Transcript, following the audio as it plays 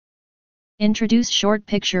Introduce short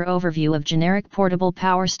picture overview of generic portable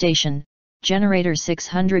power station, generator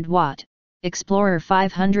 600 watt, Explorer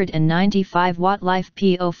 595 watt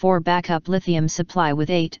LiFePO4 backup lithium supply with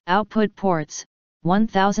 8 output ports,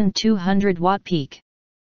 1200 watt peak.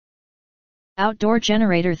 Outdoor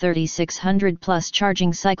generator 3600 plus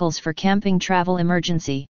charging cycles for camping travel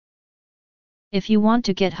emergency. If you want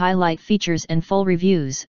to get highlight features and full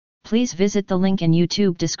reviews, please visit the link in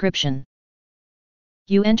YouTube description.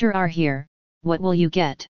 You enter our here, what will you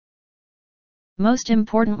get? Most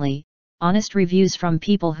importantly, honest reviews from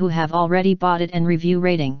people who have already bought it and review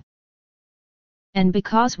rating. And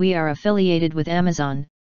because we are affiliated with Amazon,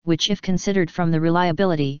 which if considered from the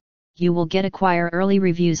reliability, you will get acquire early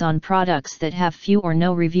reviews on products that have few or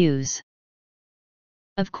no reviews.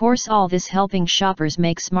 Of course, all this helping shoppers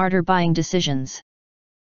make smarter buying decisions.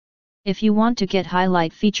 If you want to get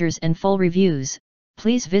highlight features and full reviews,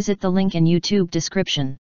 please visit the link in YouTube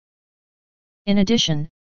description. In addition,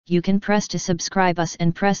 you can press to subscribe us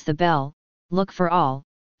and press the bell, look for all,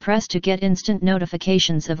 press to get instant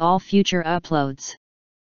notifications of all future uploads.